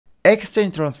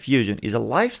Exchange transfusion is a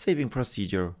life-saving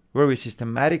procedure where we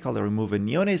systematically remove a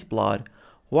neonate's blood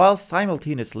while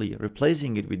simultaneously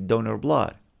replacing it with donor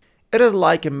blood. It is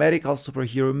like a medical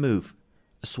superhero move,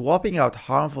 swapping out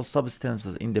harmful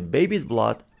substances in the baby's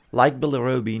blood like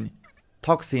bilirubin,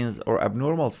 toxins, or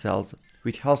abnormal cells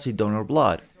with healthy donor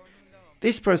blood.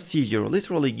 This procedure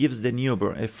literally gives the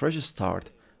newborn a fresh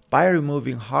start by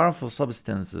removing harmful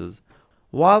substances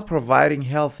while providing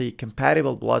healthy,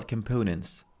 compatible blood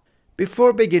components.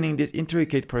 Before beginning this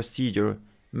intricate procedure,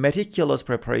 meticulous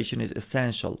preparation is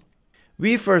essential.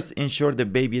 We first ensure the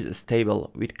baby is stable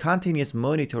with continuous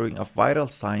monitoring of vital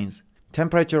signs,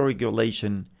 temperature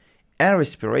regulation, and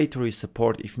respiratory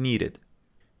support if needed.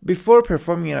 Before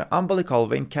performing an umbilical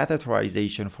vein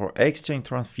catheterization for exchange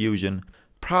transfusion,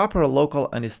 proper local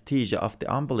anesthesia of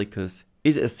the umbilicus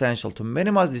is essential to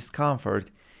minimize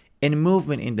discomfort and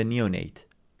movement in the neonate.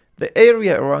 The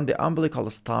area around the umbilical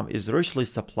stump is richly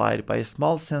supplied by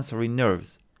small sensory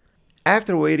nerves.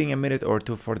 After waiting a minute or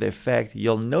two for the effect,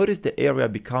 you'll notice the area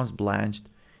becomes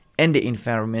blanched and the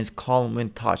infant remains calm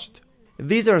when touched.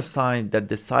 These are signs that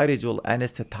the site is well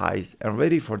anesthetized and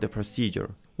ready for the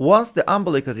procedure. Once the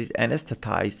umbilicus is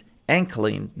anesthetized and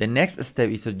cleaned, the next step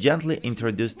is to gently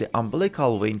introduce the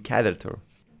umbilical vein catheter.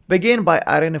 Begin by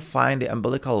identifying the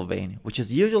umbilical vein, which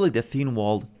is usually the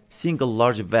thin-walled, single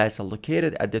large vessel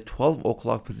located at the 12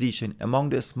 o'clock position among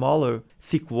the smaller,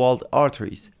 thick-walled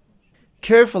arteries.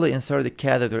 Carefully insert the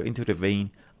catheter into the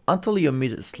vein until you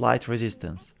meet slight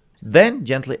resistance. Then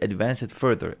gently advance it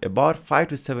further, about 5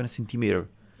 to 7 cm,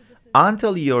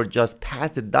 until you're just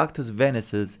past the ductus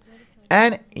venosus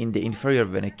and in the inferior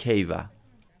vena cava.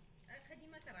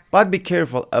 But be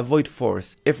careful, avoid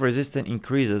force. If resistance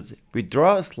increases,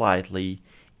 withdraw slightly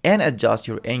and adjust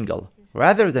your angle,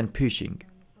 rather than pushing.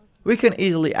 We can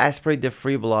easily aspirate the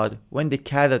free blood when the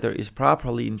catheter is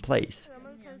properly in place.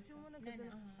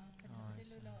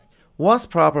 Once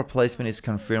proper placement is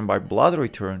confirmed by blood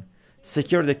return,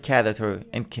 secure the catheter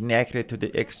and connect it to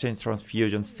the exchange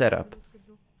transfusion setup.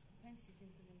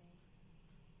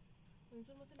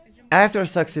 After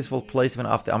successful placement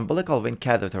of the umbilical vein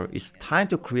catheter, it's time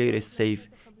to create a safe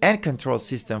and controlled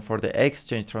system for the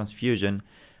exchange transfusion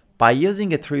by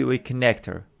using a three-way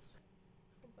connector.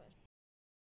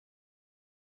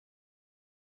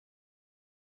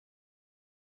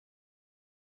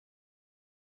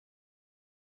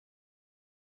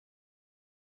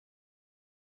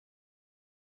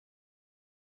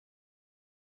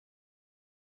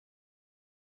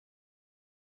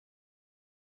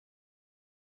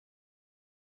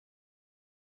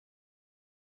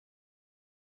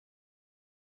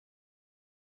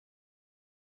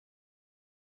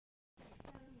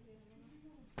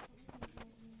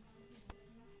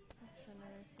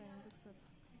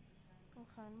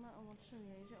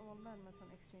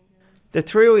 The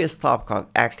three-way stopcock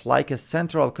acts like a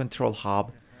central control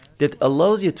hub that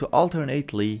allows you to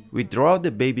alternately withdraw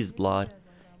the baby's blood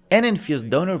and infuse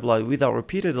donor blood without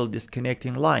repeatedly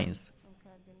disconnecting lines.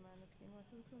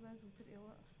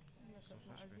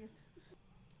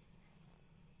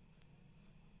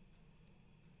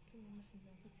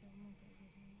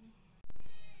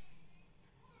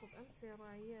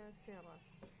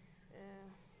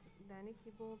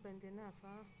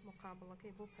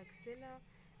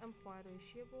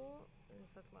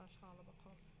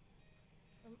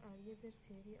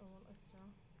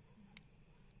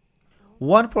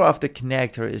 One port of the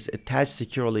connector is attached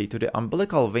securely to the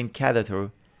umbilical vein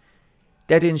catheter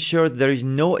that ensures there is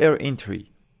no air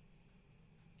entry.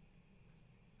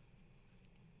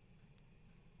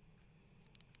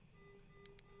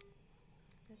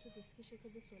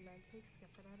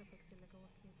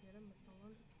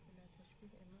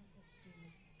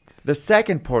 The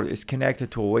second port is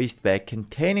connected to a waste bag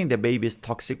containing the baby's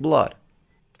toxic blood.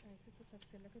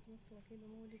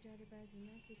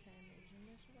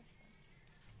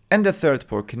 And the third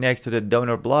port connects to the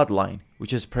donor blood line,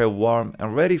 which is pre-warm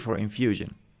and ready for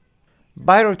infusion.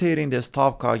 By rotating the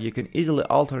stopcock, you can easily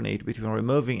alternate between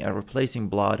removing and replacing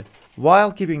blood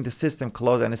while keeping the system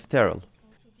closed and sterile.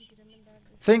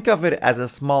 Think of it as a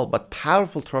small but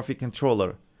powerful trophy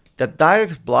controller that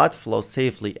directs blood flow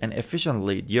safely and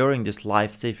efficiently during this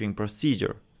life-saving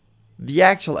procedure. The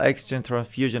actual exchange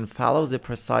transfusion follows a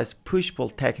precise push-pull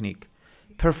technique,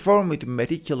 performed with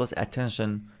meticulous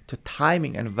attention to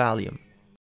timing and volume.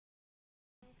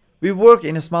 We work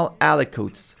in small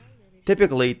aliquots,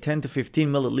 typically 10 to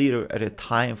 15 milliliter at a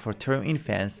time for term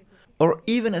infants, or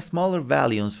even smaller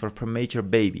volumes for premature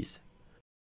babies.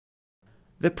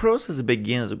 The process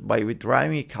begins by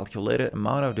withdrawing a calculated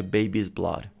amount of the baby's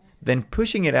blood, then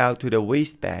pushing it out to the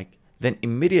waste bag then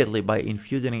immediately by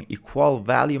infusing an equal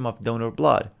volume of donor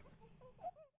blood.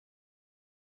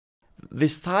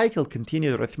 This cycle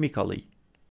continues rhythmically.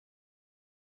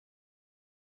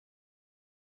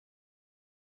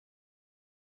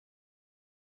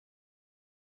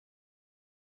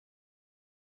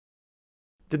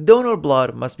 The donor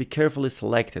blood must be carefully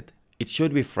selected. It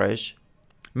should be fresh,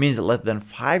 means less than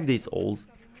 5 days old,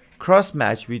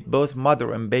 cross-matched with both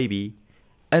mother and baby,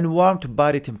 and warm to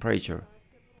body temperature.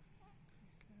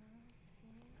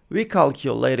 We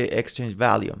calculate the exchange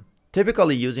volume,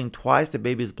 typically using twice the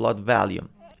baby's blood volume,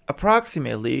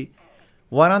 approximately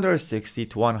 160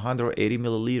 to 180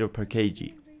 milliliter per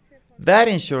kg. That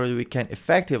ensures we can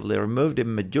effectively remove the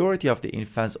majority of the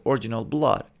infant's original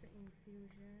blood.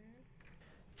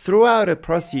 Throughout the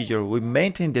procedure, we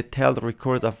maintain detailed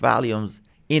records of volumes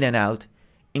in and out,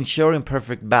 ensuring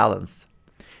perfect balance.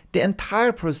 The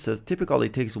entire process typically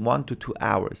takes 1 to 2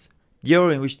 hours,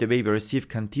 during which the baby receives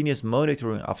continuous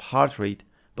monitoring of heart rate,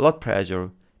 blood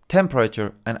pressure,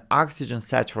 temperature, and oxygen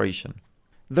saturation.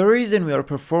 The reason we are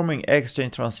performing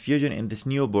exchange transfusion in this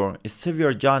newborn is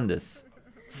severe jaundice.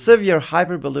 Severe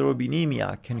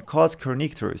hyperbilirubinemia can cause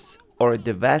kernicterus, or a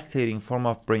devastating form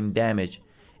of brain damage,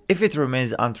 if it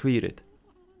remains untreated.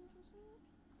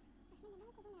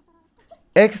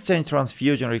 Exchange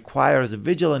transfusion requires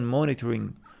vigilant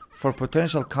monitoring for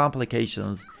potential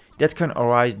complications that can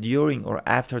arise during or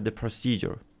after the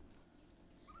procedure.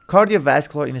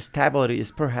 Cardiovascular instability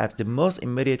is perhaps the most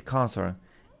immediate concern,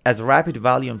 as rapid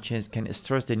volume change can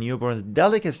stress the newborn's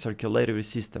delicate circulatory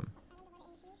system.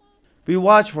 We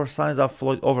watch for signs of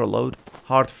fluid overload,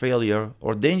 heart failure,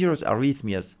 or dangerous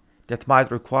arrhythmias that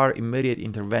might require immediate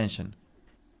intervention.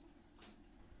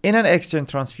 In an exchange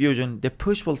transfusion, the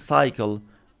push-pull cycle,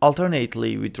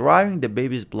 alternately withdrawing the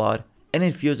baby's blood and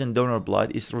infusing donor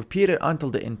blood, is repeated until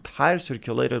the entire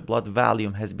circulated blood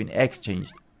volume has been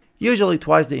exchanged, usually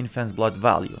twice the infant's blood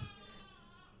volume.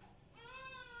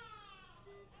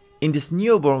 In this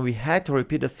newborn, we had to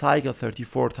repeat the cycle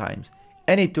 34 times,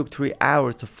 and it took 3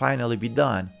 hours to finally be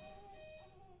done.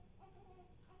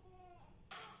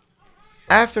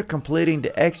 After completing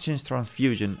the exchange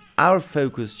transfusion, our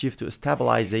focus shifts to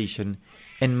stabilization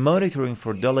and monitoring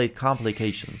for delayed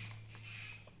complications.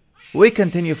 We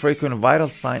continue frequent vital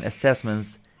sign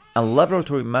assessments and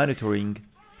laboratory monitoring,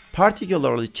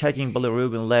 particularly checking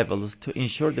bilirubin levels to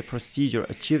ensure the procedure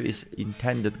achieves its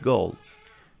intended goal.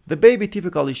 The baby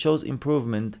typically shows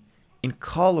improvement in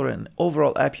color and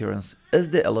overall appearance as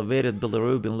the elevated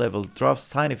bilirubin level drops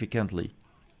significantly.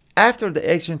 After the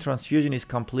exchange transfusion is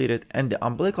completed and the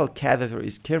umbilical catheter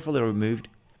is carefully removed,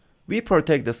 we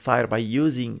protect the site by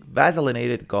using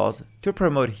vaselinated gauze to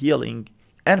promote healing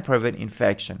and prevent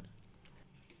infection.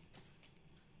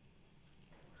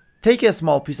 Take a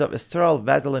small piece of sterile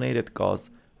vaselinated gauze,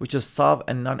 which is soft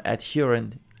and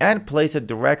non-adherent, and place it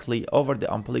directly over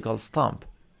the umbilical stump.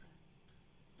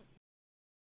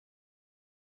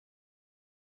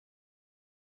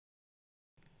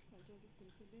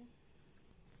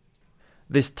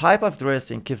 This type of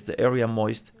dressing keeps the area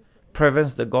moist,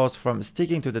 prevents the gauze from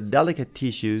sticking to the delicate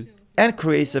tissue, and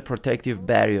creates a protective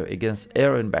barrier against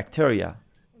air and bacteria.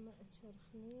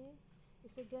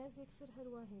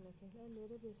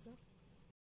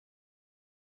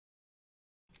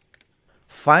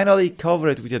 Finally, cover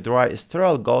it with a dry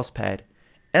sterile gauze pad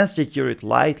and secure it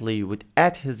lightly with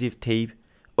adhesive tape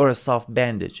or a soft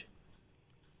bandage.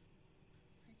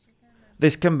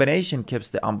 This combination keeps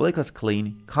the umbilicus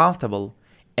clean, comfortable,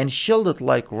 and shielded,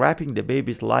 like wrapping the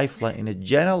baby's lifeline in a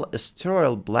gentle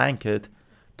sterile blanket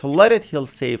to let it heal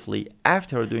safely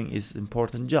after doing its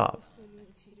important job.